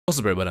What's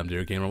up, everybody? I'm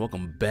Nier Gamer.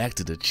 Welcome back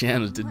to the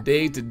channel.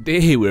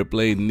 Today we're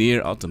playing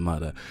Nier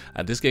Automata.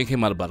 This game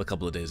came out about a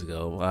couple of days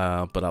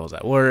ago, but I was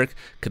at work,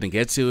 couldn't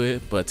get to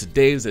it. But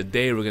today's the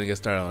day we're gonna get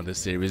started on this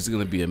series. It's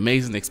gonna be an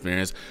amazing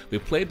experience. We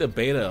played the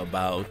beta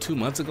about 2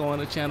 months ago on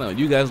the channel.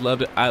 You guys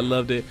loved it. I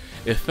loved it.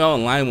 It fell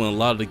in line with a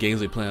lot of the games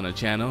we play on the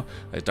channel,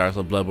 like Dark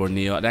Souls, Bloodborne,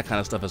 Neo, that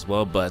kind of stuff as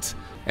well.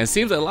 And it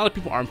seems like a lot of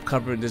people aren't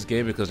covering this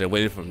game because they're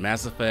waiting for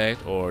Mass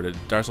Effect or the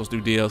Dark Souls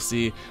 3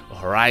 DLC or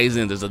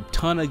Horizon. There's a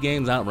ton of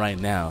games out right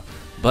now.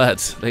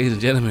 But, ladies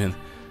and gentlemen,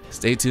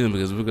 stay tuned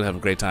because we're going to have a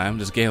great time.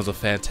 This game has a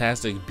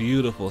fantastic,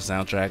 beautiful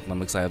soundtrack and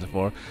I'm excited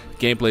for. The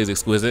gameplay is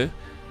exquisite.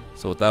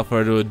 So without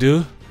further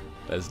ado,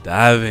 let's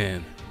dive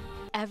in.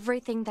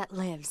 Everything that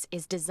lives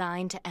is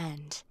designed to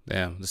end.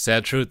 Damn, the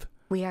sad truth.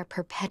 We are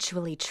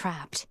perpetually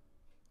trapped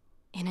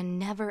in a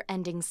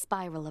never-ending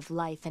spiral of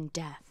life and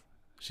death.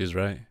 She's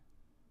right.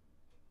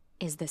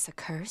 Is this a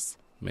curse?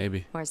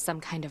 Maybe. Or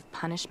some kind of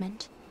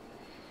punishment?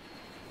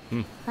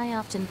 I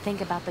often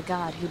think about the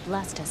god who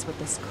blessed us with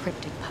this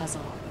cryptic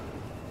puzzle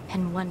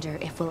and wonder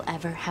if we'll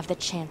ever have the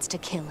chance to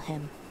kill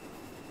him.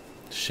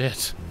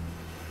 Shit.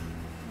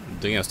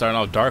 Damn, starting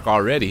off dark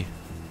already.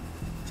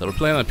 So we're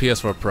playing on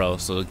PS4 Pro,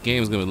 so the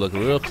game's gonna look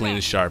real clean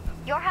and sharp.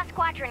 Yorha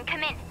Squadron,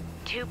 come in.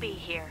 2B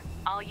here.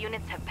 All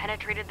units have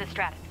penetrated the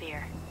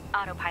stratosphere.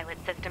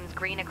 Autopilot systems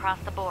green across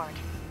the board.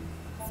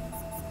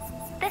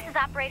 This is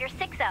Operator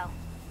 6-0.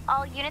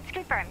 All units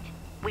confirmed.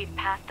 We've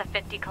passed the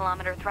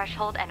 50-kilometer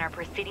threshold and are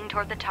proceeding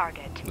toward the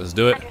target. Let's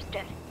do it.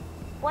 Understood.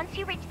 Once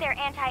you reach their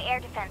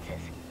anti-air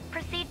defenses,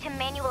 proceed to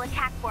manual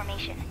attack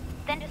formation.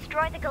 Then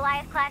destroy the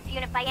Goliath-class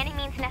unit by any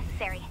means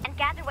necessary, and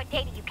gather what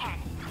data you can.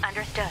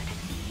 Understood.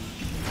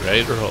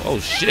 Ready to roll. Oh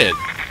shit.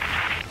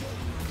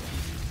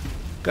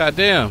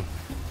 Goddamn.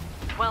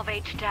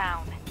 12H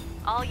down.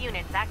 All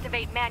units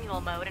activate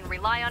manual mode and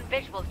rely on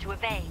visuals to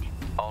evade.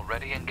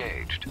 Already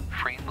engaged.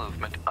 Free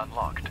movement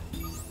unlocked.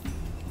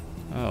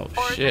 Oh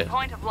Origin shit.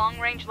 point of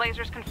long-range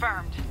lasers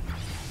confirmed.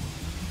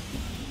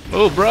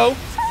 Oh, bro.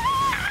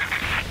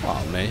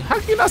 Oh man, how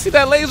can you not see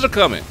that laser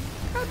coming?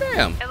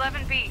 Goddamn.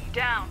 11B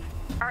down.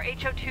 Our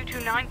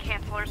HO229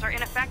 cancelers are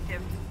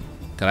ineffective.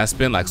 Can I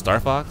spin like Star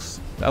Fox?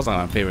 That was like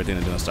my favorite thing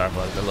to do in Star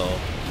Fox, that little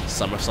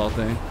somersault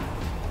thing.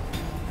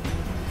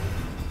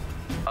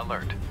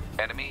 Alert.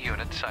 Enemy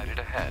unit sighted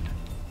ahead.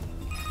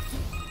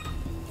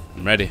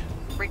 I'm ready.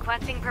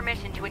 Requesting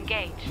permission to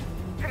engage.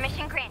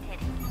 Permission granted.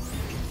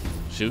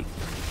 Shoot.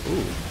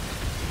 Ooh.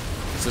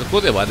 So the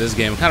cool thing about this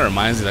game, it kind of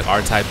reminds me of like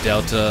R-Type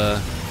Delta.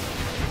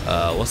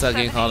 What's that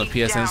game called? The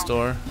PSN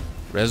store?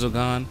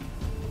 Resogun.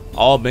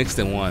 All mixed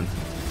in one.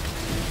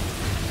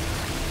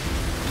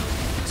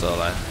 So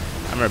like,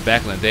 I remember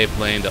back in the day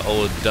playing the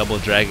old Double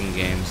Dragon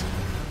games.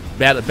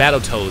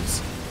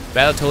 Battletoads.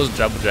 Battletoads and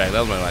Double Dragon.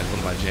 That was one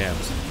of my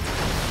jams.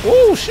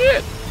 Oh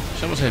shit!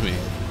 She almost hit me.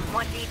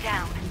 1D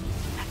down.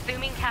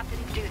 Assuming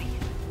captain's duties.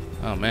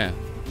 Oh man.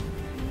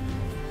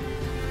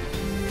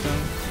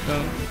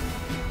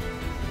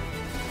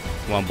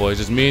 Come on, boys,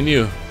 just me and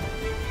you.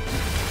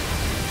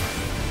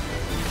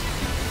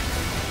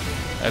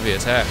 Heavy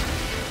attack.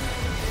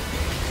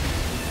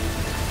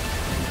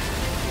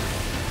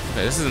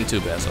 Okay, this isn't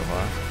too bad so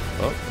far.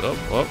 Oh, oh,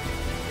 oh.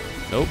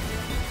 Nope.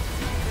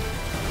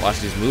 Watch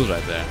these moves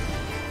right there.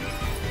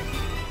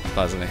 I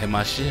thought I was gonna hit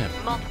my ship.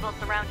 Multiple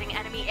surrounding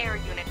enemy air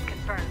units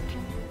confirmed.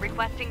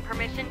 Requesting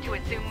permission to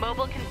assume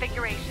mobile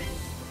configuration.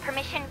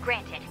 Permission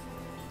granted.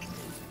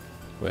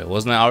 Wait,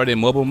 wasn't I already in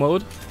mobile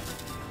mode?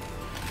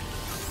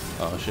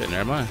 Oh shit,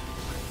 never mind.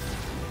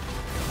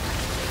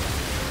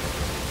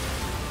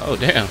 Oh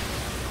damn.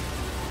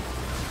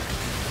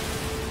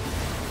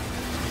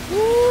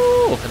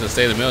 Woo! I had to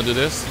stay in the middle and do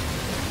this.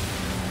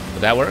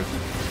 Would that work?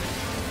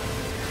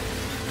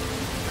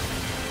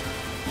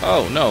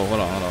 Oh no, hold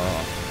on.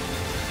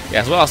 Yeah,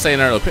 that's what I was saying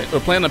earlier. We're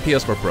playing on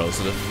PS4 Pro,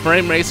 so the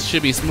frame rates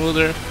should be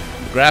smoother.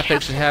 The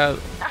graphics should have.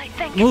 I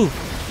think. Move!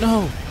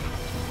 No!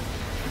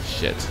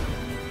 Shit.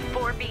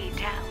 4B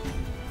down.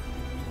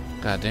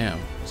 God damn.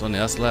 There's only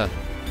us left.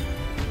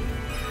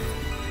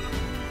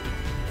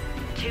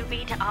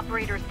 2B to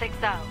Operator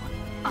 6-0.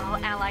 All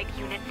allied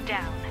units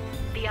down.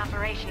 The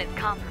operation is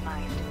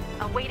compromised.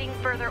 Awaiting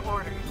further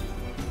orders.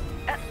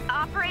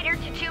 Operator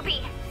to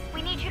 2B.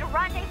 We need you to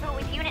rendezvous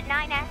with Unit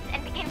 9S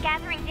and begin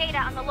gathering data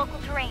on the local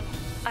terrain.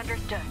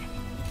 Understood.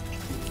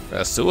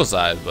 That's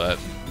suicide, but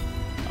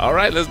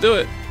alright, let's do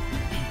it.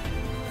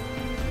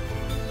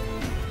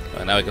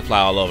 Now we can fly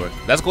all over.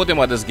 That's the cool thing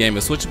about this game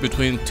is switching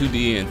between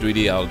 2D and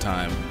 3D all the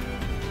time.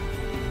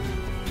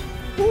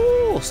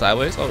 Ooh,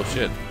 sideways? Oh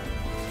shit.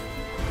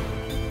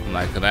 I'm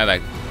like, can I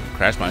like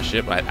crash my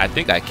ship? I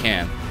think I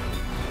can.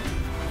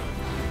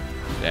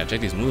 Damn, check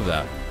these moves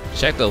out.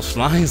 Check those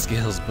flying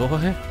skills, boy.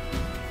 Okay.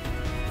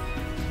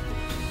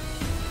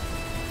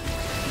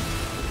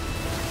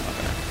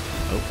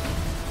 Nope.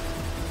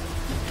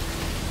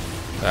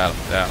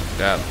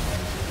 Got him.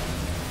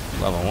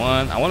 Level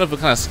 1. I wonder what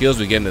kind of skills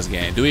we get in this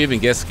game. Do we even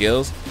get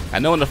skills? I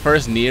know in the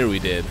first Nier we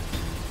did.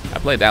 I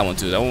played that one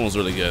too. That one was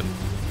really good.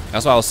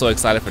 That's why I was so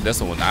excited for this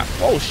one.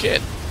 Oh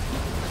shit.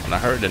 When I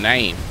heard the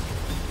name.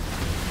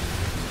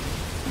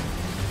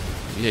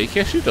 Yeah, you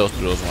can't shoot those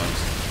through those ones.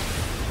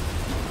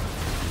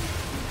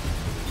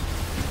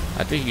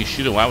 I think you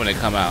shoot them right when they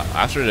come out.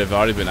 After they've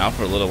already been out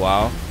for a little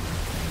while.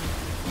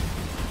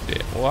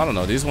 Yeah, well, I don't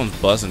know. These ones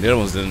bust and the other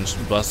ones didn't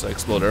bust or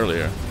explode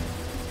earlier.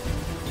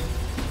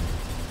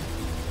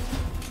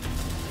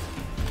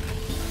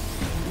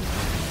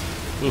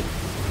 Ooh.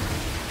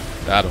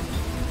 Got him.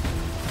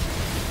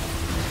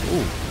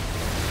 Ooh.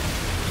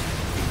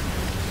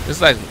 It's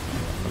like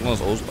one of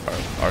those old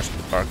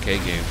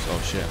arcade games.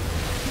 Oh shit.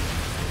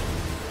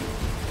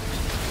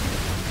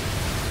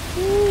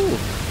 Ooh.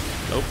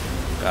 Nope.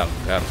 Got him.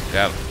 Got him.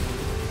 Got him.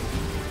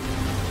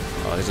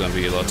 Oh, he's gonna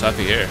be a little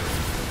toughy here.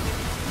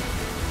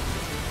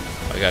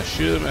 I gotta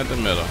shoot him at the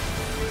middle.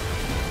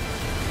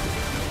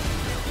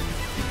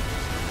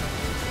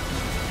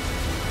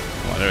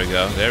 Come on, there we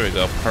go. There we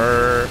go.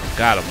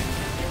 Got him.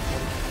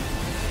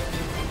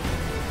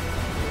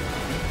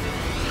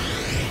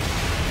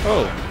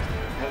 Oh.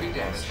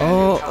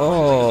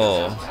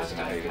 Oh.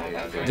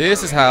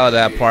 This is how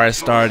that part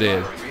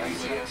started.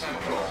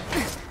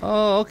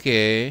 Oh,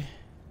 okay.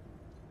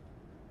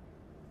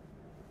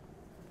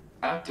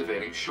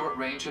 Activating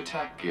short-range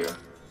attack gear.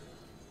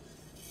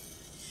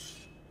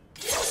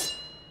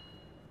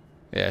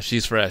 Yeah,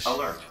 she's fresh.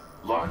 Alert.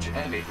 Large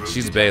enemy group.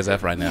 She's bad as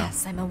F right now.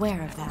 Yes, I'm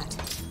aware of that.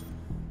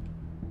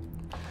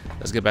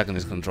 Let's get back in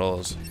these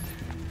controls.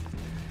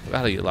 Look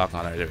how you lock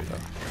on her. There we go.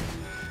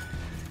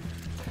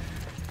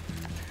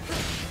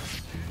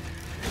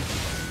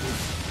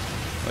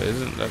 Wait,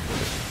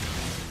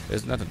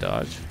 isn't that the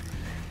dodge?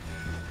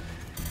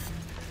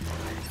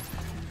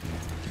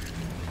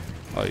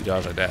 Oh, you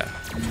dodge like that.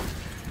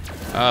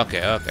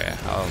 Okay, okay.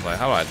 I was like,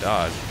 how do I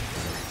dodge?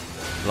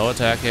 Low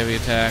attack, heavy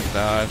attack,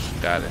 dodge.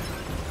 Got it.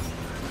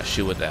 I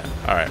shoot with that.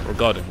 Alright, we're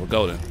golden. We're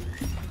golden.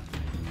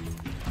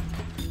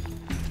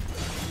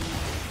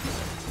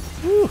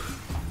 Whew.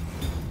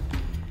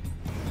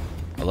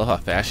 I love how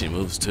fast she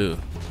moves too.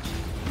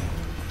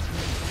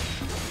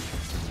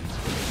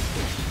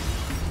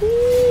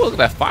 Ooh, look at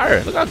that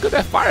fire. Look how good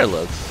that fire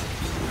looks.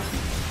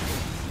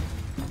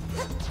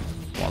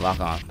 Come on, lock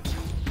on.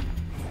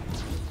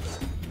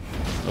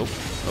 Nope.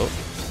 Nope.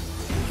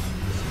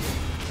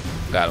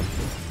 Got him.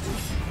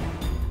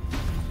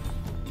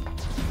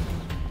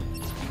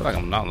 I feel like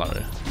I'm not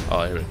loaded.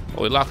 Oh, here we go.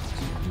 Oh, we lock.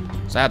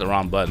 So I had the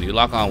wrong button. You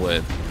lock on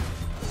with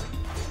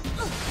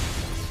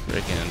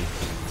freaking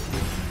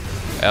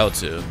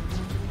L2.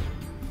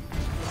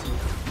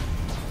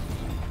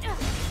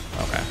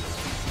 Okay.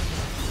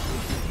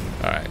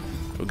 Alright.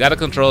 We got the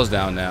controls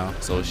down now,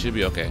 so it should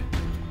be okay.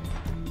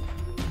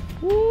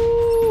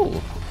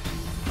 Woo!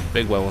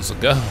 Big boy wants to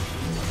go.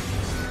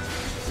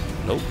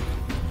 Nope.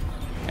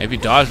 And if you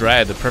dodge right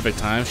at the perfect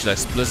time, she like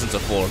splits into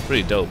four.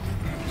 Pretty dope.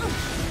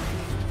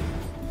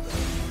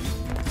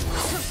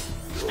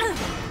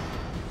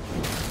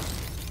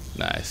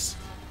 Nice.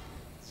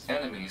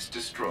 Enemies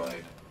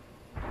destroyed.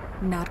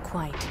 Not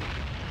quite.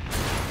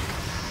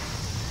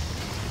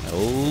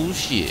 Oh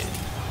shit.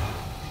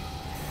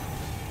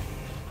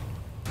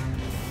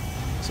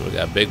 So we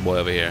got big boy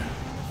over here.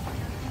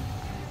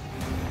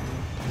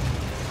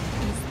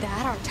 Is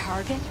that our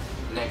target?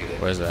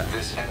 Negative. Where's that?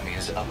 This enemy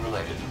is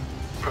unrelated.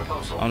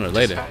 Proposal.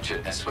 Unrelated? Dispatch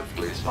it as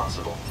swiftly as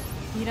possible.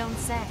 You don't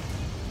say.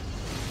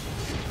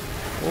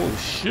 Oh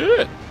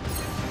shit.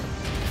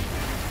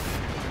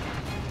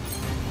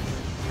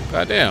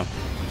 God damn.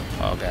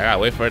 Okay, I gotta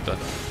wait for it to.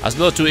 I was a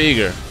little too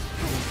eager.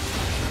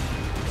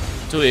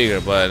 Too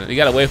eager, but you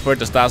gotta wait for it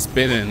to stop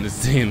spinning, it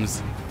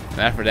seems.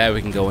 And after that,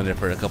 we can go in there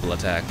for a couple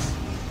attacks.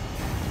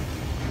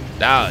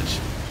 Dodge.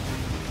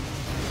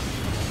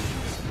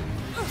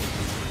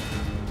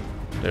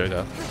 There we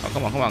go. Oh,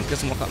 come on, come on. Get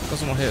some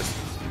more hits.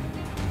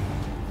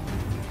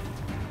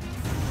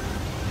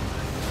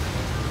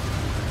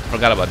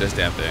 Forgot about this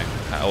damn thing.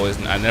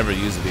 I never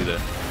use it either.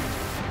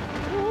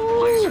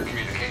 Laser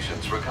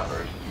communications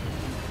recovered.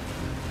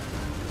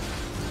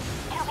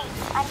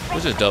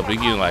 Which is dope. You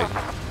can like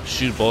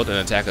shoot both and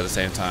attack at the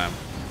same time.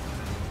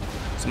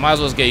 So might as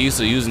well get used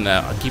to using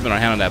that, keeping our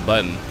hand on that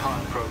button.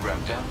 Pawn program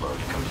download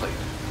complete.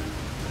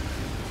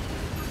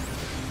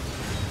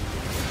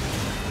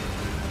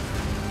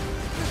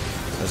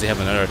 Does he have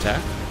another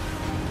attack?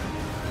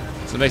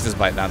 So it makes this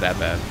bite not that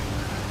bad.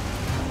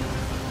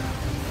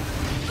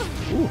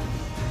 Ooh. I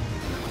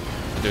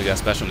think we got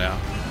special now.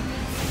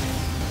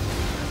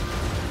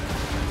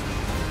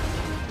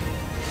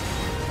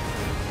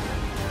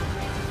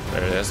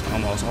 There it is.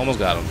 Almost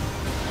got him.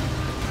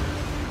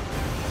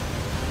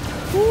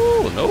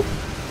 Ooh, nope.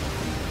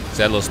 See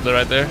that little split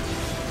right there?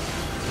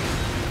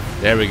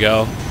 There we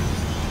go.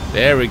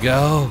 There we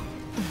go.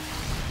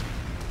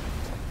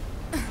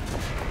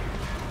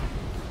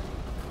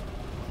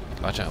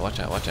 Watch out, watch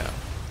out, watch out.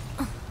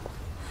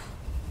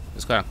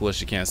 It's kind of cool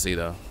she can't see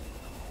though.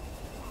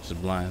 She's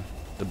blind.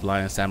 The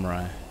blind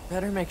samurai.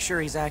 Better make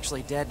sure he's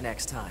actually dead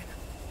next time.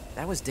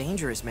 That was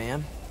dangerous,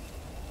 man.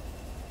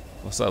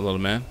 What's up, little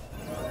man?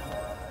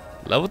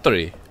 Level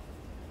 3.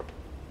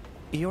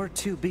 You're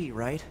 2B,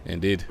 right?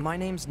 Indeed. My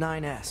name's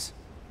 9S.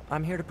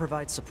 I'm here to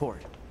provide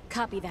support.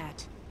 Copy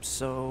that.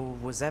 So,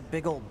 was that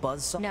big old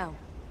buzzsaw? No,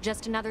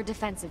 just another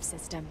defensive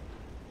system.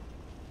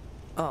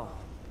 Oh.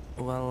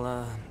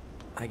 Well,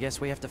 I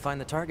guess we have to find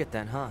the target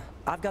then, huh?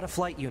 I've got a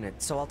flight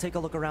unit, so I'll take a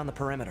look around the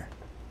perimeter.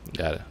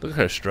 Got it. Look at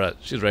her strut.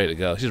 She's ready to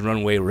go. She's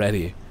runway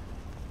ready.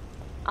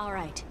 All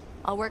right,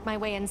 I'll work my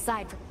way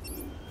inside.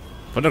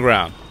 From the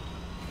ground.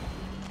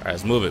 All right,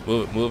 let's move it,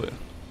 move it, move it.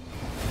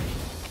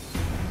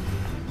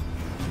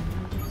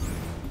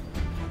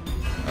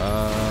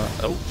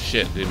 Oh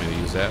shit, didn't mean to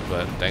use that,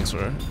 but thanks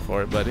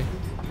for it, buddy.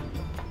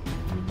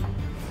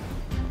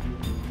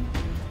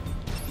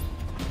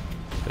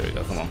 There we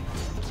go, come on.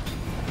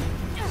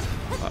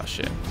 Oh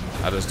shit,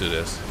 I'll just do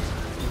this.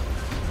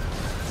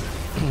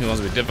 He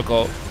wants to be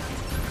difficult.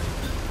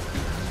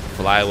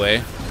 Fly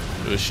away.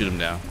 We'll shoot him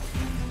down.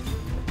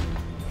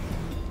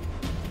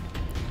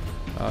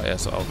 Oh yeah,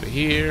 so over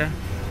here.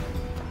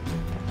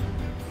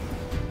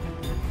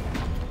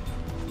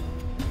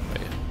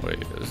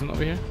 Wait, isn't it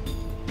over here?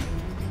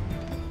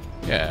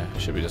 Yeah,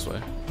 it should be this way.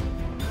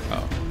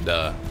 Oh,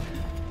 duh.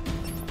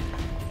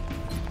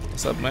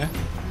 What's up, man?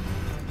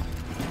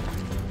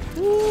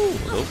 Woo!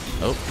 Oh,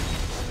 oh.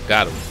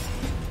 Got him.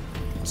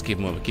 Let's keep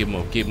moving, keep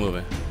moving, keep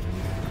moving.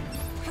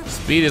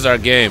 Speed is our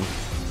game.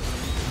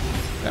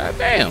 God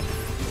damn.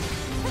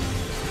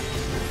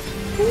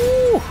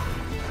 Woo!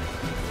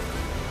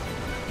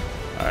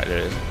 Alright, there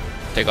it is.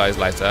 Take all these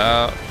lights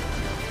out.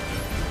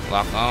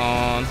 Lock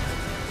on.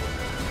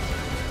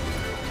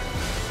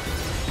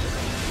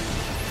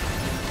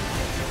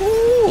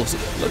 Ooh,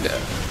 look at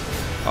it.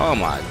 Oh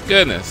my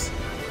goodness.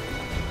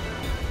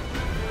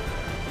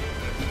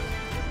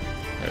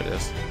 There it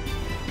is.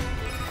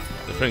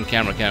 The freaking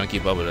camera can't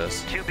keep up with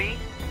us. 2B?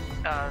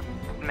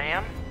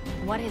 Ma'am?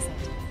 What is it?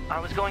 I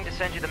was going to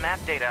send you the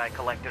map data I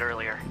collected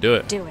earlier. Do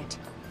it. Do it.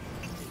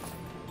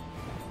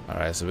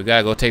 Alright, so we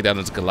gotta go take down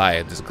this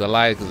Goliath. This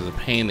Goliath is a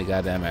pain in the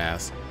goddamn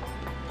ass.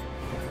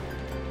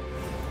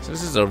 So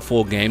this is a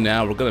full game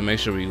now. We're gonna make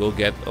sure we go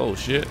get. Oh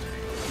shit.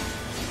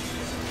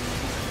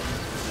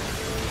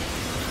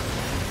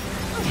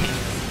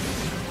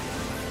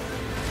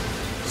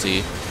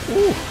 See?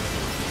 Ooh.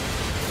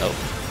 Nope.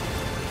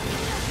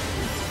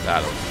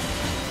 Got him.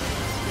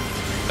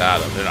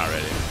 Got him. They're not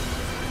ready.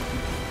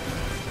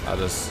 I'll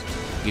just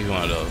give you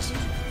one of those.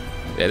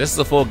 Yeah, this is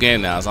a full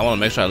game now, so I want to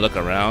make sure I look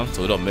around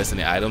so we don't miss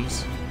any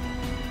items.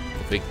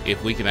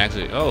 If we can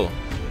actually. Oh,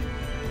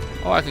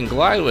 I can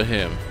glide with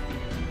him.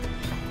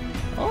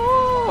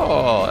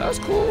 Oh, that's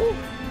cool.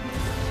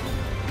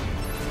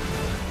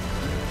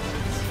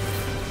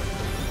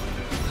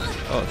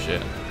 Oh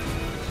shit.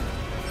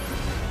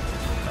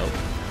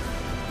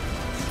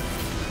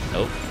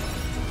 Nope.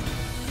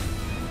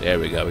 There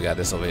we go. We got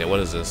this over here.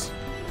 What is this?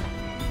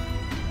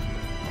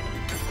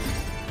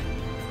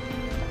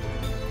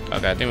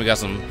 Okay, I think we got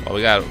some. Oh,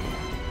 we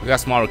got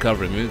small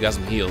recovery. Maybe we got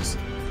some heals.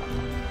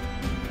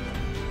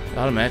 It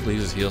automatically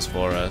uses heals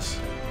for us.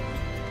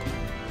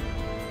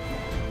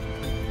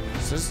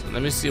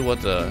 Let me see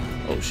what the.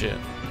 Oh shit.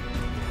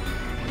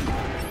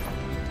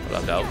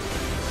 What up, dog?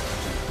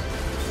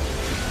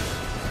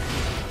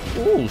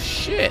 Oh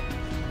shit.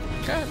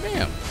 God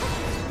damn.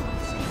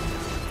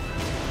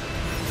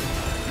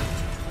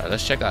 Alright,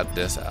 let's check out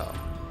this out.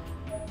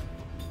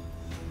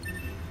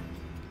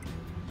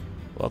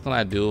 What can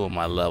I do with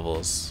my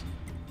levels?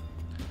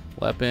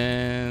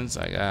 Weapons,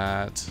 I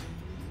got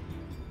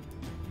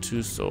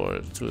 2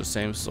 swords, 2 of the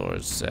same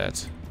sword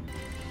set.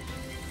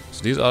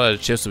 So these are all the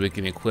chips that we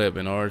can equip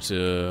in order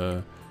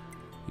to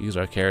use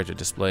our character,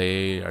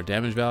 display our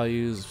damage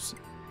values.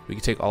 We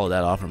can take all of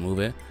that off, remove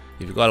it.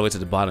 If you go all the way to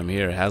the bottom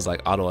here, it has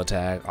like auto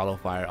attack, auto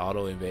fire,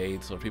 auto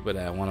evade. So people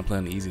that want to play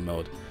in the easy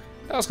mode,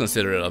 that was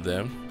considerate of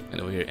them. And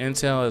over here,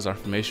 intel is our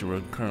formation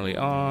we're currently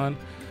on.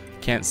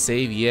 Can't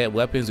save yet.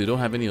 Weapons, we don't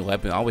have any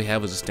weapon. All we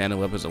have is the standard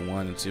weapons of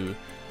 1 and 2.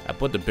 I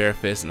put the bare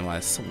fist in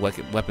my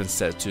weapon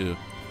set too,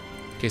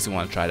 in case you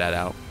want to try that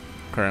out.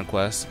 Current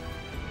quest.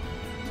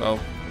 So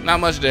not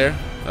much there,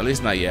 at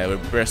least not yet.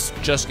 We're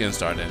just getting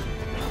started.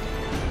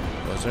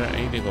 Was there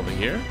anything over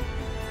here?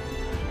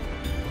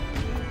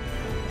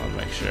 I'll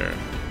make sure.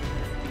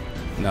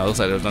 No, it looks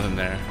like there's nothing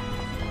there.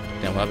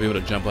 Damn, will I be able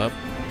to jump up?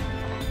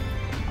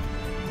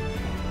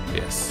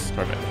 Yes,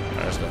 perfect.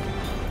 Alright, let's go.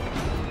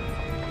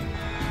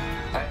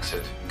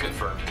 Exit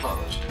confirmed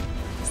closed.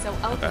 So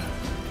Okay.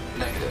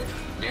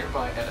 Negative.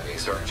 Nearby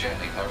enemies are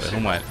jamming our Who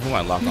am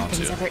I locked on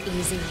nothing's to? ever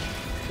easy.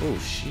 Oh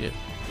shit.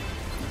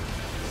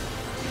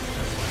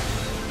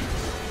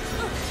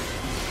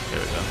 There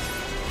we go.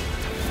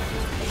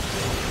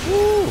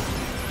 Woo!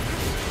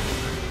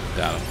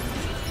 Got him.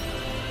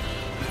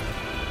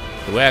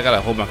 The way I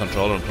gotta hold my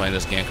controller and playing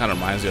this game kind of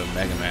reminds me of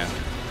Mega Man.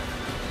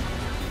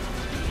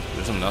 Is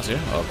there something else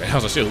here? Oh, okay, I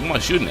was like, shoot, who am I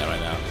shooting at right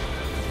now?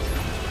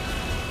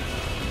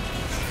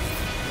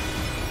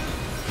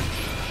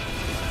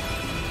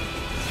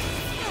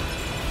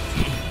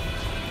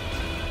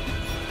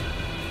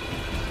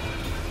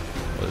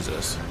 What is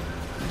this?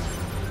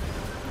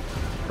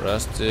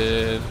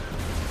 Rusted.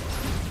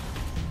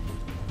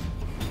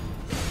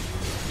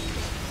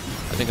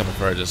 I think I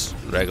prefer just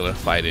regular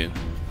fighting.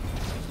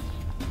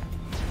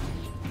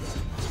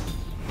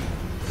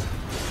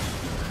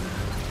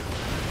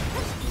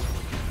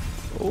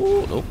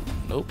 Oh, nope,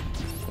 nope.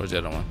 Where's the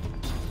other one?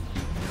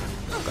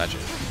 Gotcha.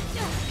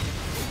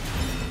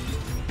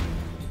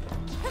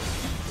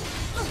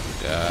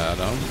 Got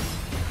him.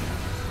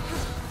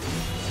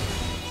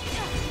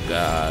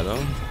 Got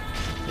him.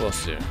 Who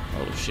else here?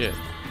 Oh shit.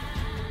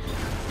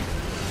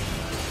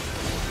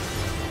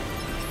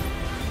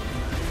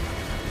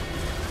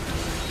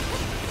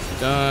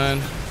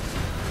 Done.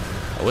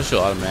 I wish it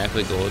would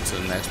automatically go to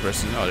the next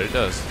person. Oh, there it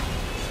does.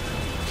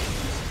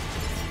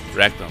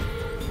 Wreck them.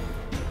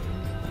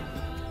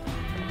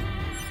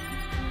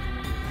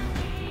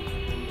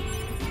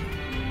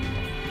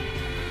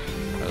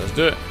 Right, let's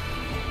do it.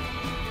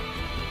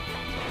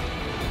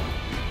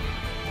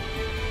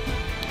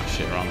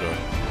 Shit, wrong door.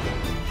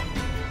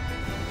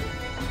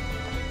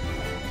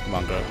 Come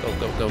on, girl. Go,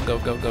 go, go, go,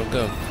 go, go,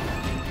 go.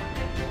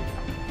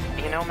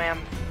 You know,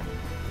 ma'am,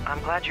 I'm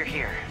glad you're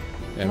here.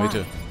 Yeah, me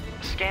too.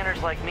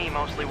 Scanners like me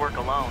mostly work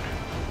alone.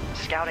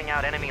 Scouting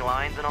out enemy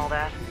lines and all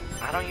that.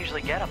 I don't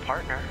usually get a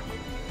partner.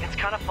 It's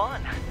kind of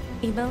fun.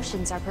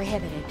 Emotions are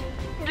prohibited.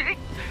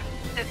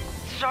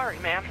 Sorry,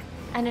 ma'am.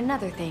 And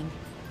another thing,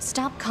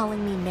 stop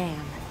calling me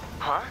ma'am.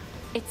 Huh?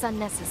 It's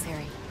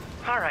unnecessary.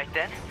 All right,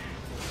 then.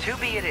 To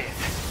be it is.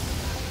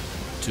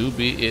 To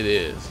be it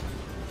is.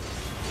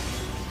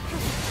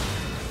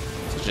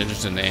 Such an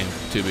interesting name,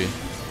 To be.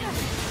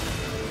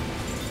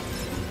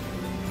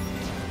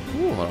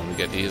 Ooh, hold on, we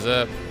get these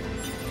up.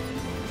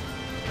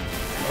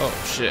 Oh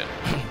shit.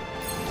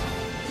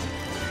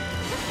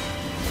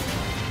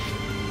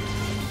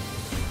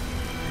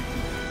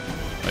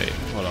 Wait,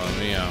 hold on, let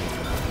me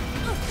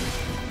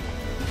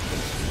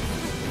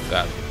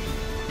got it.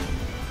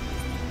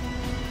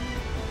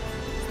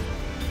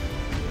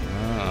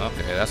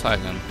 Okay, that's how I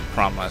can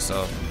prompt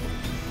myself.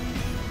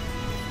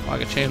 Oh, I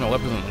can change my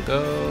weapons on the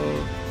go.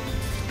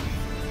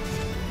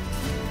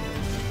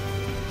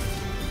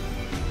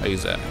 I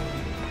use that.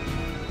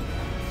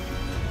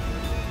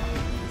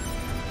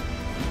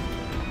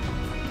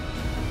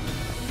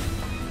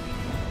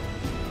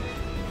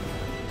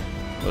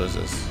 What is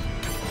this?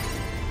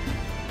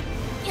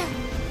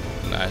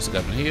 Nice,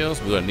 got the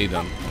heals. We're gonna need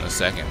them in a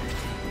second. I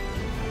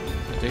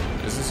think,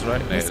 is this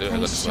right? This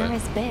place sure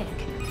is big.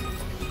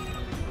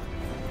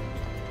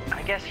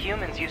 I guess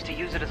humans used to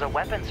use it as a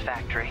weapons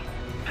factory,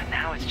 but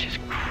now it's just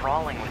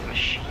crawling with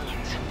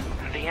machines.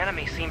 The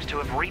enemy seems to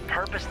have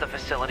repurposed the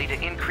facility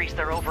to increase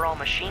their overall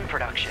machine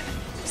production.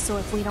 So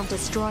if we don't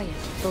destroy it,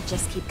 they'll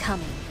just keep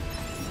coming.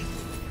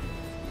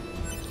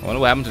 I wonder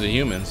what happened to the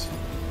humans.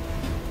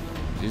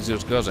 These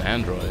girls are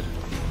android.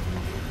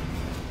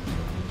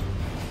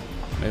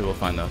 Maybe we'll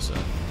find out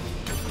soon.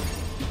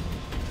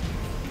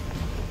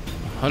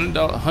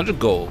 $100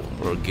 gold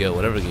or a gil,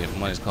 whatever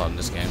money's called in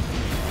this game.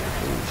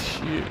 Oh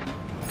shit!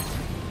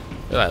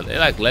 It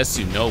like lets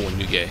you know when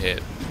you get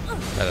hit,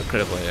 like a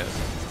critical hit.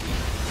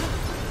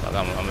 Like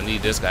I'm gonna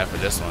need this guy for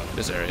this one,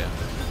 this area.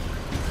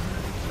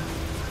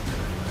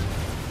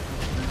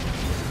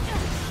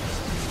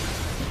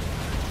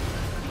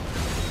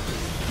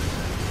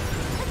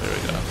 There we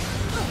go.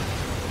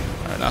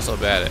 All right, not so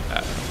bad.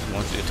 I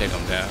want you to take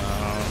them down.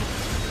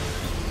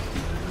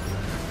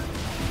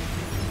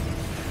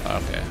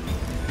 Okay.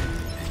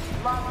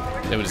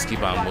 Let me just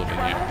keep on moving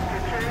here.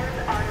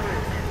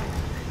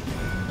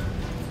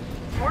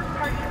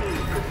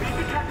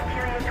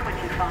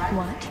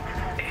 What?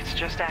 It's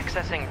just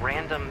accessing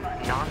random,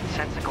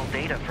 nonsensical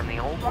data from the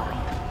old world.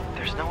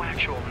 There's no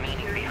actual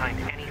meaning behind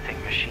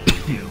anything machines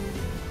do.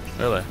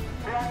 Really?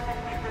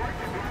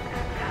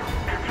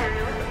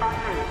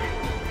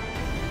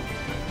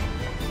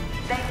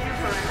 Thank you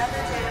for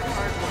another day of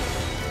hard work.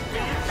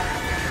 Please back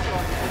to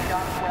the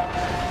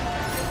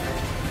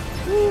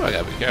well. Ooh, I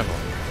gotta be careful.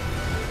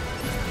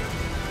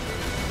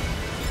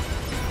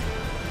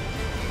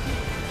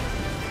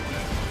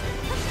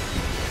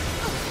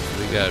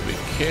 We gotta be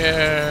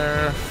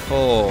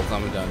careful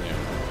coming down here.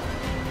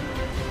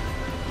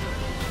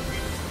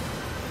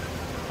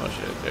 Oh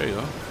shit, there you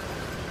go.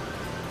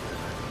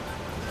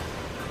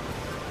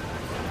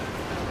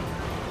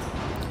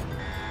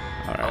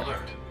 Alright.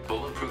 Alert.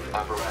 Bulletproof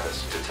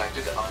apparatus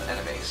detected on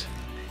enemies.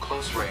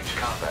 Close range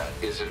combat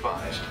is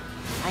advised.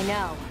 I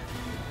know.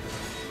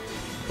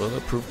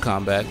 Bulletproof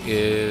combat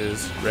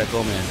is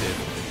recommended.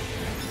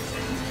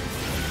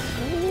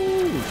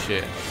 Ooh,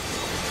 shit. I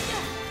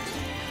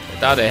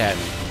thought they had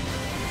me.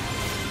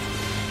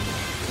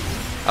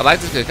 I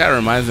like this because it kind of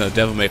reminds me of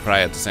Devil May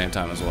Cry at the same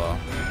time as well.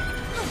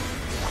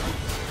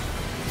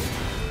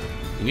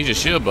 You need your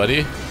shield,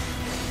 buddy.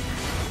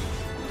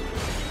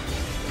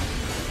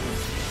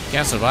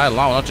 Can't survive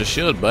long without your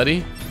shield,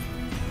 buddy.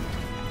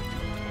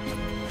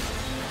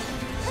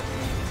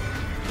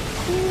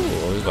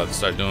 Ooh, he's about to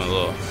start doing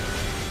a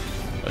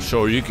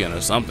shoryuken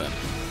or something.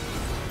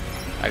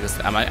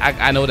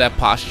 I know that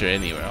posture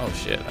anywhere. Oh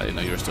shit! I didn't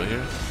know you were still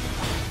here.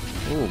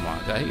 Oh my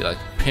god, he like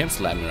pimp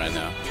slapped me right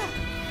now.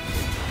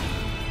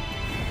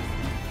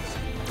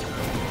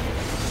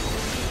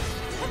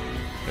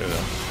 There we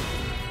go.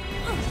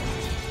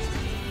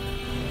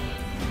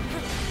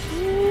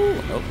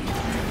 Ooh, nope,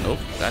 nope,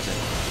 gotcha.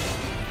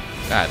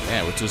 God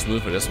damn, we're too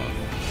smooth for this one.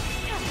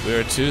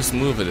 We're too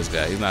smooth for this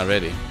guy. He's not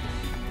ready.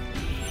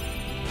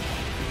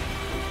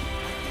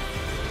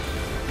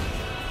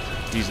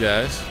 These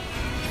guys.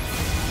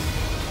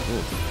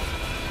 Ooh.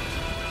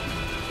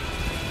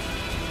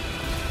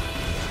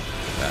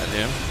 Got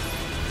him.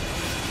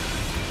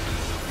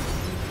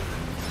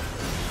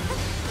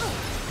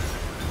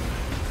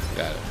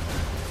 Got it.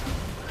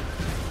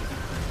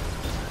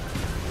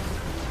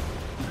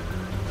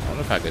 I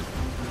wonder if I could.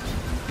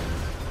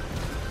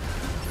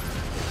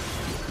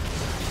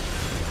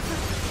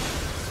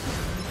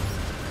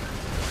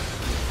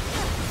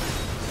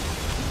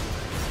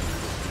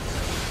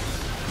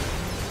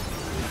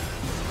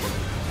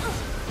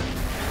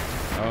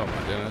 Oh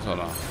my goodness, hold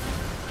on.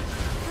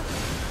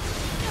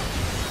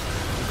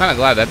 I'm kind of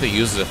glad that thing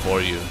uses it for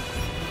you.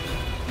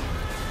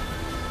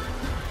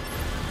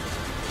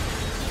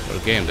 What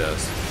the game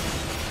does.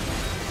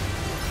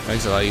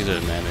 Makes it a lot easier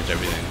to manage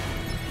everything.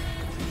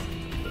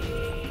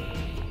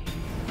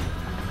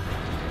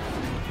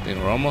 I think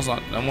we're almost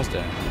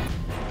there.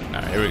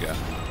 Alright, here we go.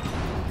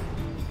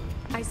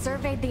 I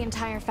surveyed the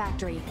entire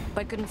factory,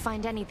 but couldn't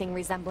find anything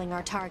resembling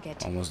our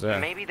target. Almost there.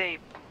 Maybe they,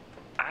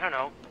 I don't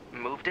know,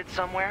 moved it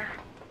somewhere?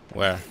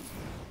 Where?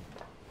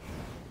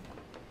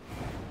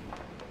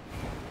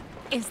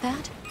 Is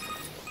that?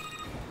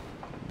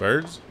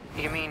 Birds?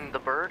 You mean the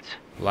birds?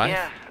 Life?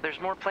 Yeah,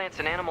 there's more plants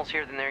and animals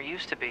here than there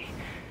used to be.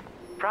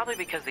 Probably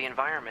because the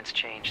environment's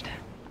changed.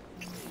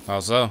 How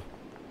so?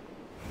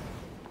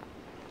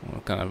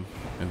 What kind of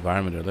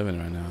environment they're living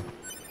in right now?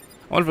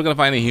 I wonder if we're gonna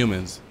find any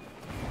humans.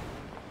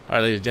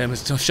 Alright, ladies and gentlemen,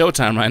 it's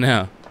showtime right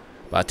now.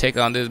 But I take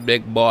on this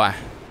big boy.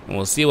 And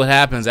we'll see what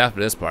happens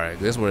after this part.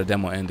 This is where the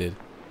demo ended.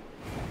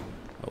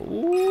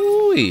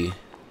 Ooh-wee.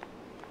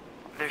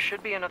 There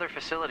should be another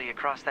facility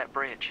across that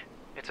bridge.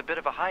 It's a bit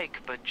of a hike,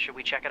 but should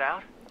we check it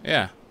out?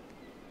 Yeah.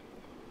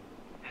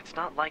 It's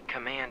not like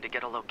Command to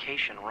get a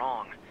location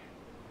wrong.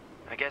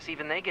 I guess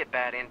even they get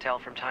bad intel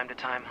from time to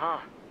time, huh?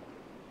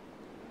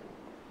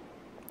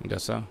 I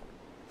guess so.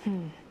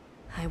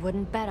 I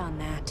wouldn't bet on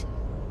that.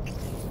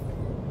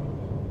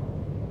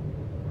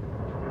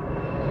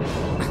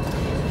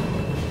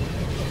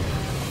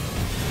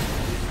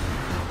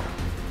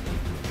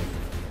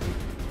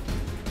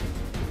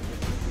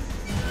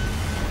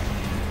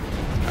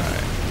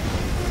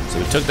 So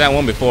we took that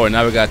one before,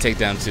 now we gotta take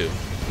down two.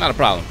 Not a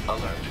problem.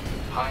 Alert.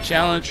 High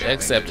Challenge jamming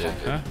accepted.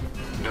 detected. Huh?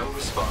 No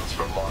response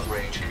from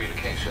long-range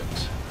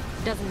communications.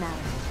 Doesn't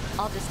matter.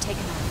 I'll just take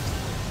him out.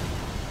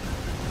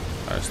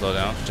 Alright, slow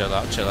down. Chill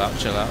out, chill out,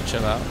 chill out,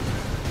 chill out.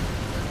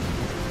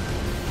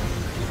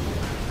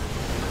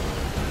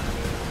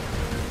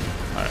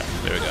 Alright,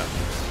 there we go.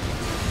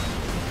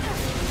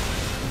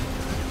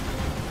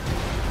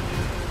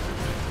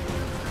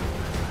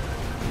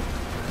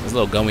 This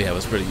little gun we have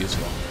is pretty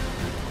useful.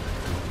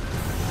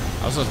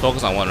 I'm just gonna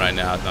focus on one right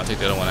now, and I'll take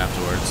the other one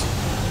afterwards.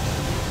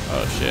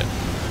 Oh shit.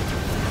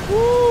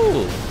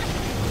 Woo!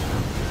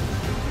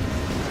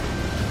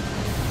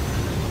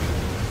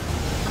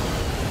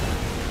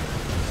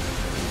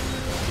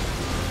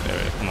 There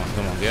it is.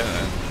 Come on, get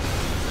it.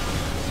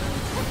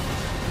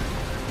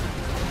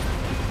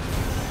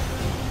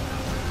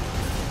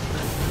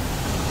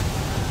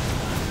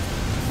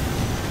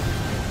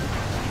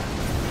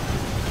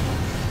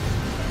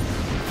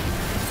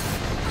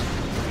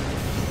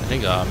 I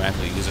think I'll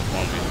automatically use it for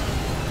me.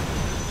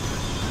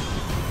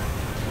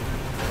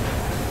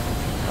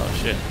 Oh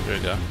shit, here we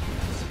go.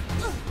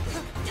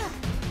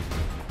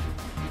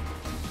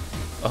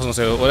 I was gonna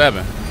say, what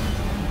happened?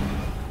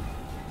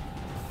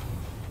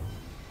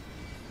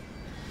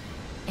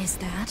 Is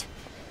that?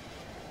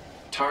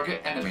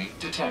 Target enemy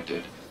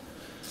detected.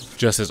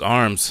 Just his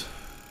arms.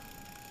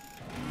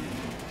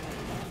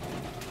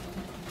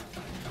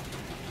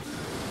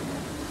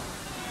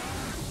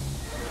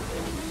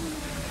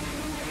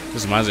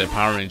 This reminds me of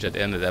Power Rangers at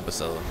the end of the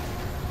episode.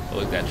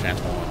 Always got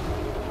transformed.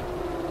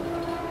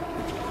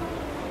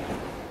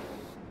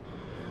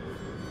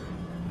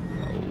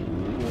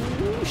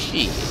 Oh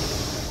shit.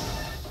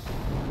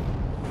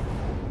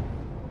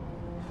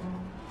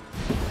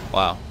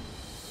 Wow.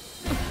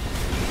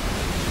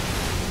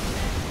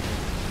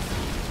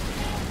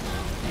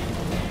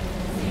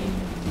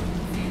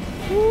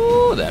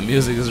 Ooh, that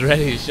music is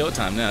ready. It's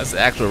showtime now. It's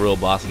the actual real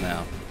boss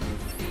now.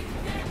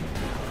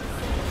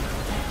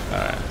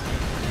 Alright.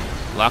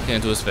 Lock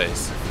into his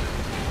face.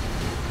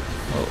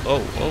 Oh,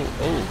 oh, oh,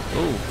 oh,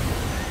 oh.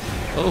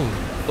 Oh,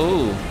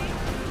 oh.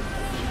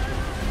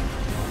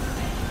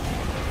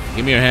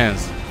 Give me your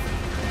hands.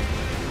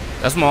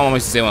 That's what my mom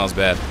used to say when I was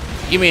bad.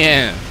 Give me a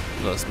hand.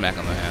 A little smack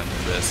on the hand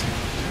for this.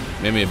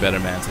 Made me a better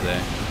man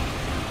today.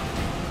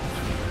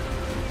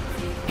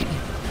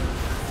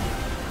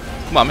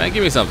 Come on, man.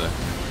 Give me something.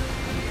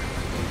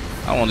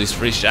 I want these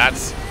free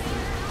shots.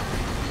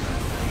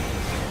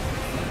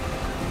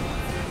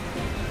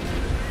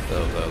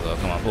 Go, go, go.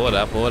 Come on. Pull it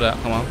up. Pull it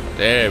up. Come on.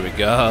 There we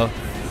go.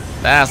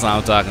 That's what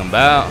I'm talking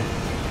about.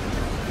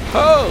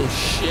 Oh,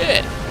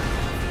 shit.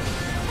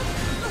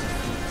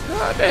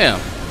 God damn.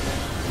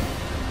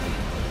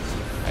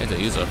 I need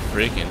to use a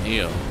freaking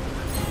heal.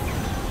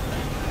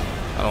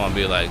 I don't want to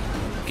be like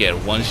get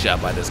one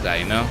shot by this guy,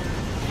 you know?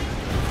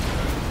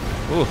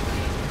 Ooh.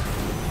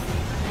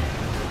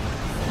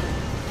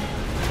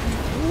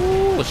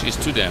 Ooh, she's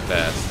too damn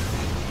fast.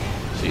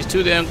 She's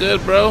too damn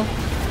good, bro.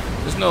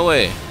 There's no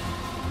way.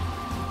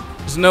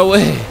 There's no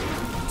way.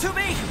 To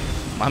me.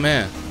 My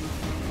man.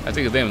 I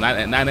think his name is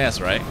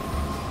 9S, right?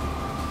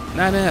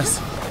 9S.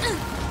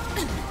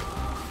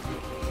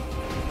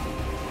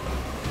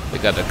 They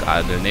got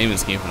their naming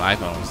scheme from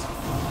iPhones.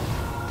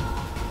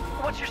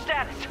 What's your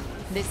status?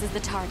 This is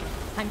the target.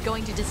 I'm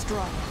going to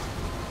destroy it.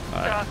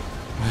 Alright.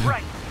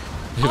 Right.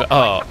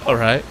 Oh,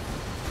 alright.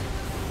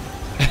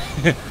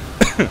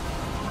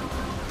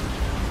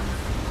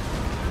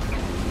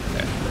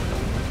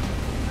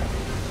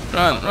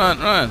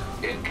 Run.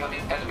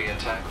 Incoming enemy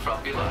attack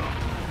from below.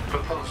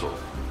 Proposal.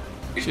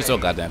 She's so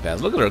goddamn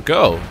fast. Look at her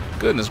go.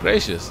 Goodness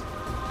gracious.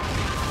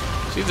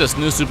 She's this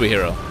new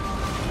superhero.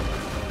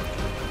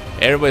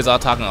 Everybody's all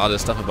talking all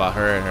this stuff about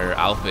her and her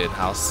outfit,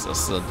 how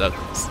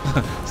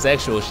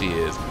sexual she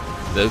is.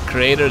 The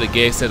creator of the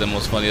game said the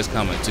most funniest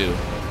comment too.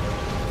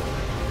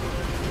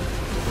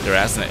 They're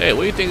asking, hey,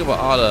 what do you think about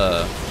all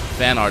the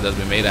fan art that's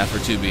been made after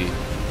 2B?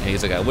 And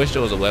he's like, I wish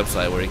there was a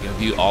website where you can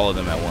view all of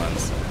them at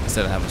once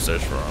instead of having to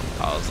search for them.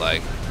 I was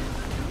like,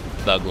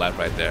 thug life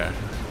right there.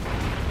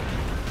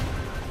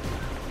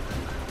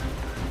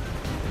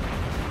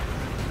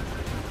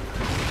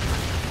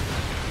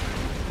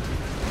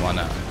 Come on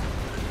now.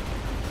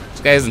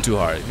 This guy isn't too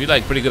hard. If you're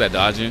like pretty good at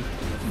dodging,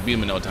 you beat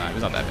him in no time.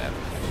 He's not that bad.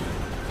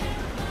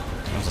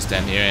 I'm just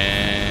stand here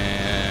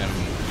and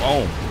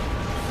boom.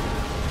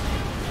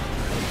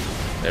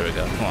 There we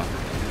go. Come on.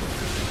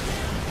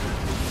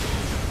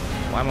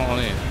 Why am I on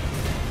in?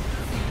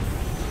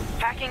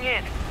 Packing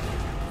in.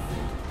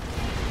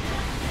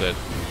 Good.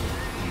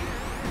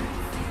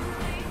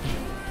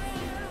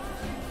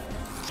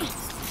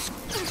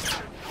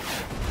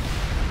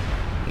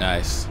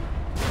 Nice.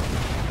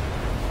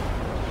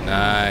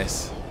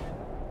 Nice.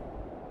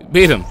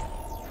 Beat him.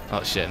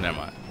 Oh shit, never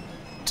mind.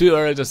 Too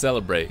early to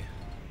celebrate.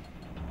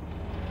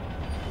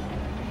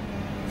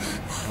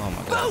 Oh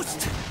my god.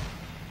 Boost!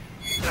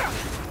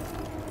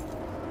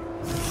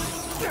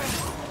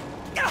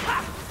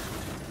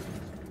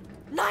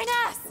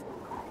 9S!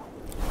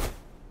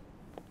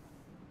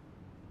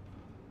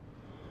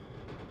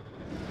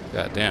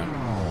 God damn.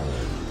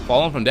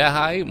 Falling from that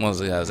high,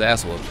 must have got his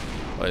ass whooped.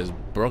 Or he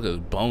broke his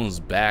bones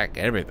back,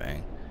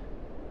 everything.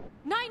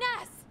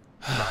 9S!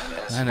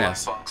 9S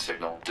black box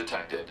signal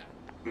detected.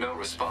 No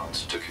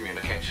response to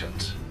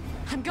communications.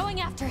 I'm going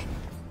after it.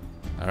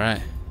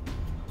 Alright.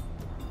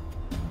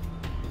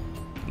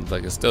 Looks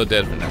like it's still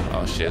dead for now.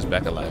 Oh shit, it's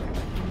back alive.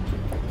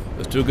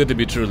 It's too good to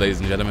be true, ladies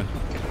and gentlemen.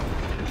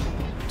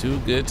 Too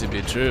good to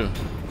be true.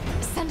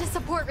 Send a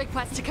support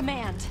request to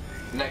command.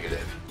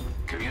 Negative.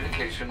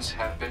 Communications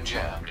have been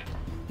jammed.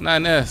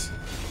 9S.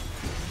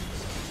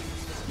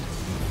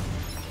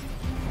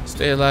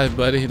 Stay alive,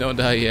 buddy. Don't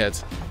die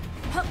yet.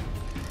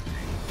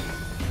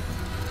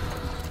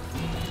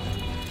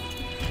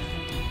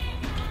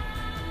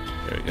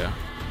 There we go.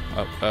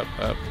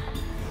 Up.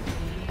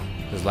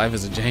 His life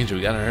is in danger.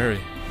 We gotta hurry.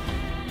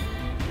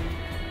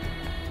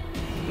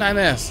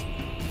 9S.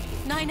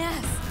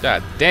 9S.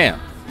 God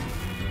damn.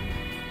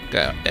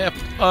 Got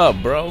effed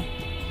up, bro.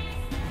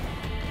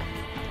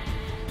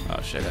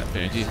 Oh shit, I gotta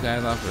finish these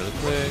guys off really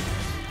quick.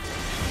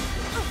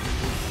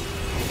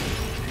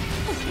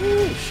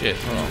 Ooh, shit,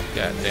 hold on.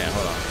 God damn,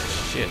 hold on.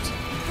 Shit.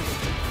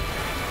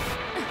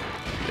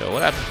 Yo,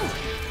 what happened?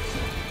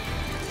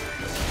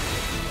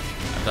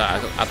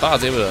 I thought I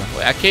was able to.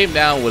 Wait, I came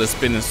down with a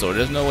spinning sword.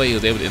 There's no way he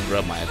was able to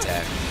interrupt my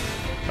attack.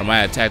 Or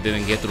my attack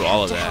didn't get through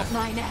all of that.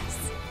 9S.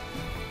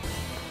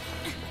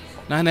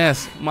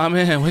 9S, my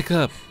man, wake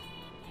up.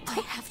 I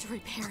have to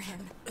repair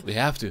him. We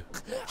have to.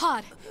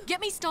 Hod, get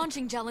me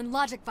staunching gel and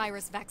logic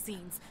virus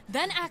vaccines.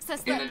 Then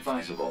access the...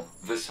 Inadvisable.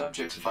 The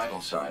subject's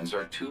vital signs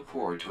are too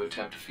poor to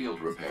attempt field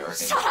repair in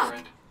Shut up!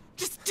 current...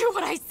 Just do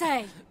what I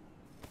say!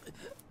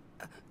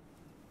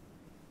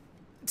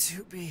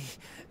 2B.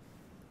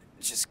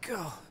 Just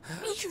go.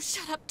 You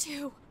shut up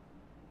too.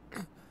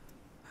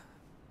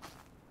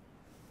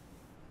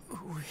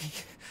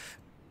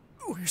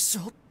 We're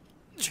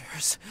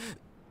soldiers.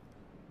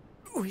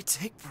 We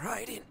take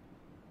pride in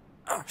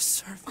our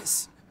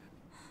service.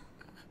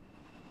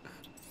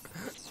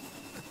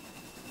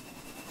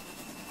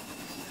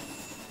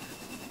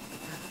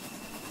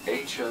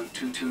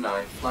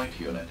 HO-229 Flight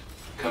Unit.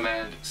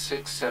 Command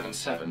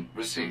 677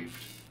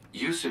 received.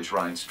 Usage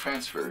rights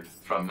transferred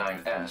from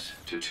 9S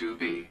to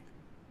 2B.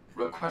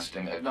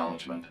 Requesting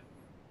acknowledgement.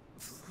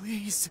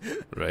 Please.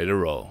 Ready to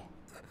roll.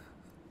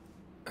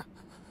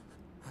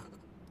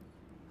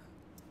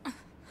 All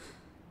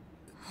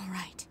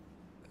right.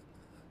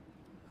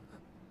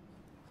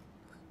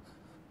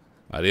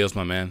 Adios,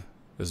 my man.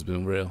 This has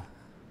been real.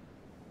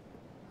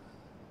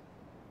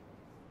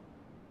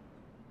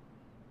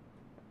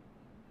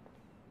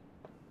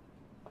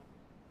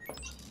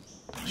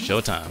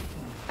 Showtime.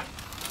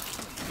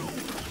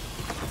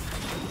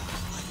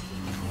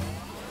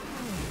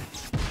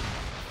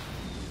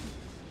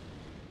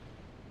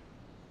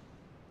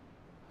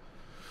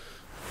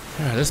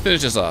 Alright, let's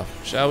finish this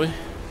off, shall we?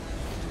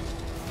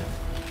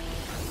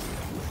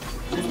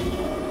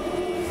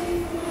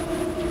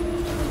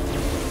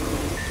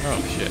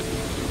 Oh shit.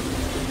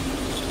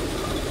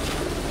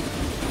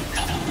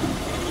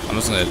 I'm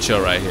just gonna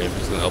chill right here. I'm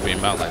just gonna open your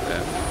mouth like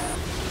that.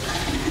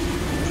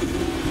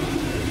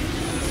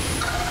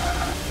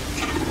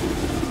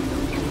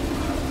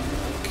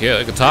 Yeah,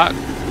 I can talk.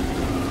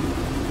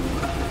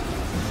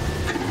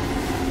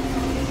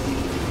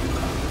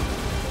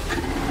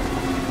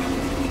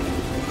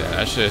 Yeah,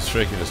 that shit is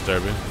freaking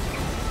disturbing.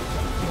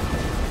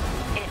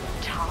 It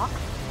talks?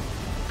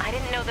 I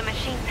didn't know the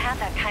machines had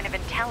that kind of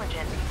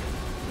intelligence.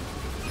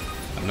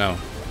 I know.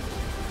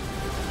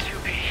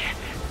 2B,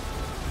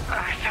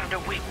 I found a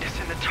weakness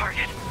in the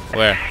target.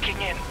 Where?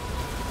 Hacking in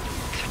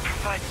to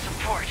provide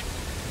support.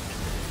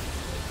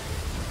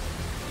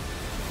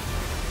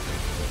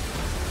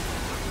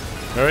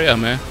 Hurry up,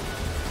 man.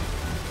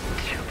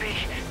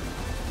 2B,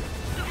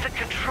 the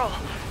control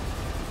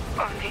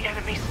on the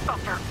enemy's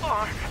upper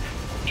arm.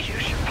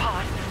 Use your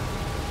pod.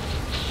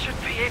 Should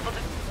be able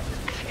to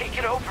take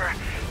it over.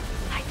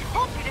 I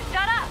told you to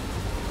shut up!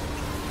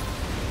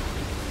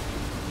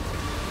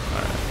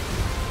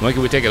 When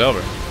can we take it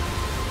over?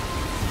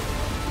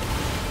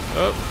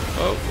 Oh,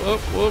 oh, oh,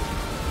 whoop.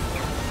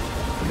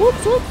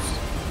 Whoops, whoops.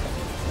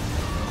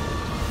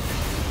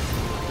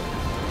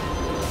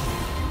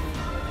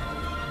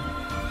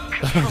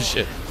 Oh,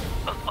 shit.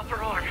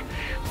 Upper arm.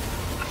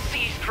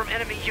 Seized from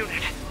enemy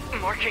unit.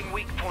 Marking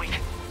weak point.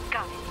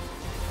 Got it.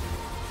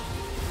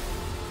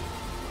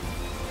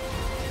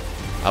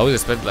 I always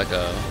expect like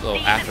a little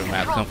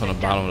aftermath come from the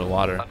bottom of the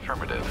water.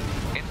 Affirmative.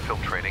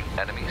 Infiltrating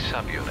enemy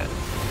subunit.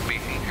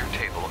 Behavior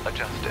table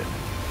adjusted.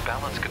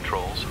 Balance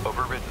controls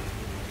overridden.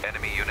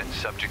 Enemy unit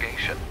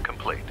subjugation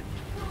complete.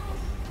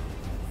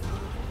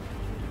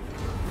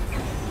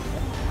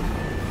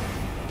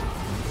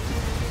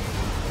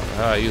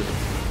 How I use it.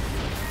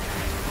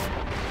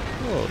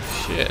 Oh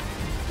shit.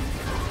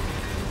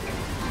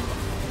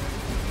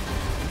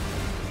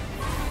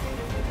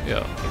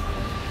 Yo.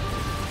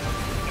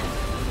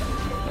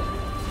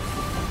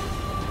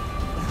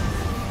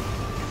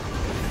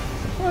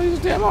 Oh, use his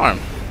damn arm.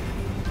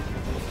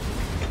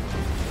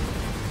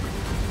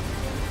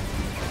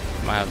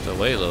 Might have to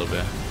wait a little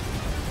bit.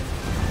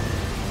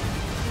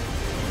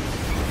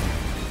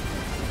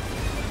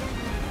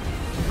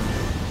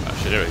 Oh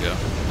shit, there we go.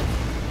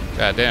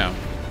 God damn.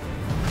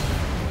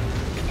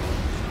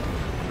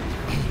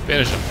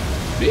 Finish him.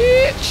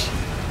 Bitch!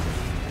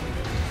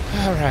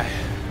 Alright.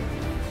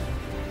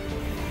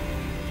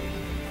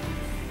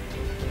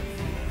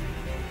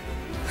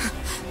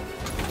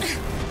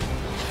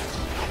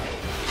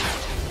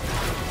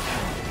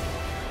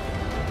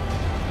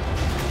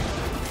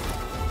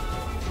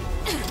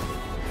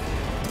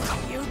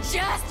 You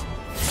just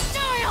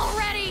die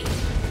already!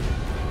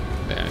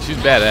 Damn, she's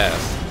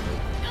badass.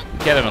 You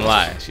can't even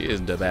lie. She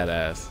is the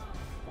badass.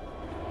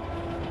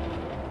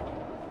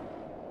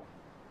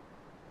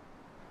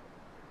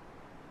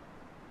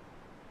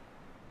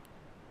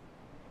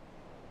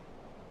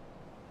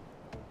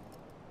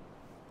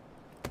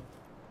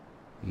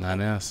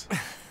 Nice.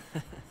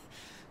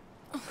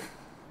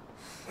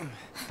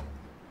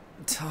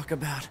 Talk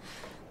about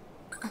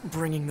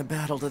bringing the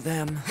battle to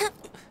them.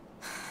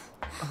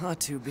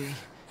 2B.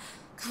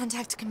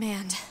 Contact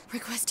command.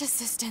 Request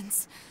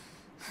assistance.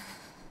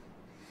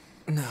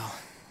 No.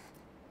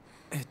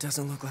 It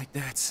doesn't look like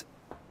that's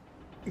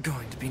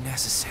going to be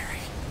necessary.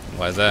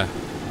 Why is that?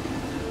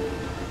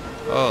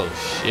 Oh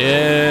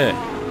shit!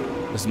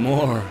 There's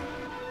more.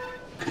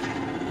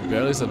 You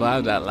barely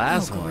survived that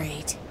last one.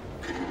 Great.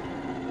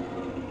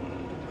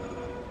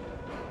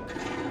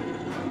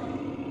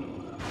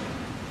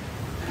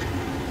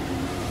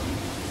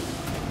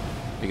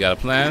 You got a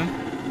plan?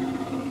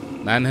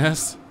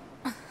 9S?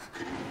 I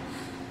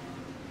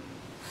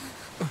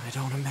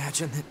don't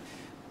imagine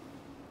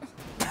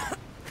that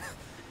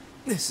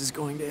this is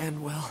going to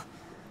end well.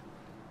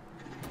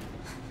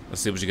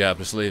 Let's see what you got up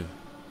your sleeve.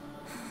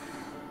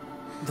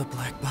 The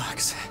black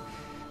box.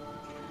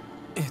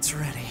 It's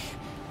ready.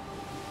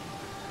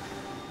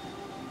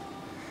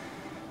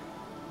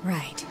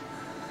 Right.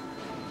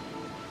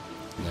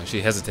 No, she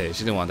hesitated.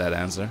 She didn't want that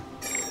answer.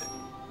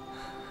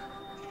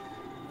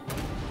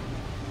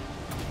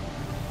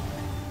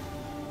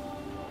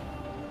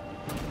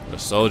 The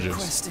soldiers.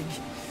 Requesting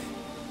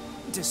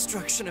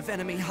destruction of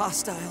enemy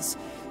hostiles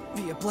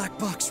via black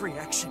box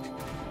reaction.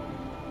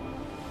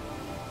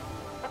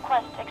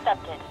 Request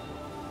accepted.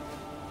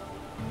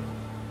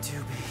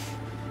 2B.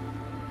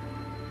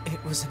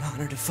 It was an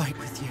honor to fight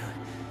with you.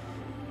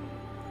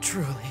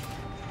 Truly.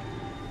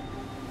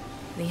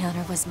 The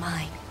honor was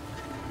mine.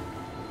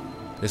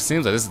 It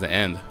seems like this is the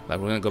end. Like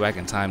we're gonna go back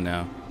in time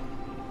now.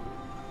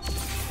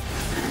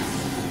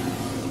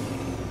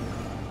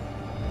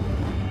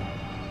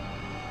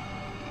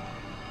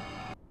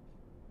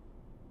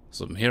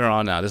 So from here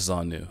on out, this is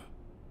all new.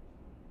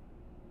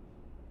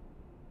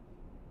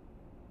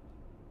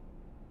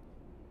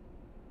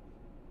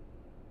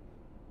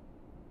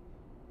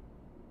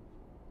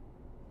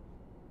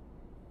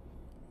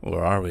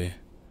 Where are we?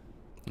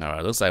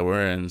 Alright, looks like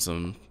we're in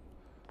some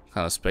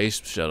kind of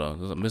space shuttle.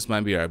 This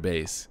might be our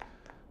base.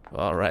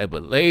 Alright,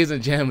 but ladies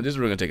and gentlemen, this is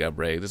where we're going to take our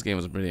break. This game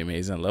was pretty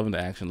amazing. I'm loving the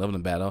action, loving the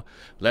battle.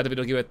 Let the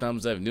video, give it a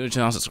thumbs up. If you're new to the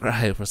channel,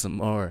 subscribe for some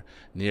more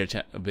Nier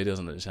videos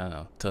on the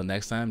channel. Till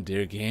next time,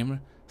 dear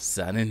gamer,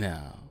 signing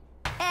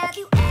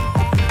out.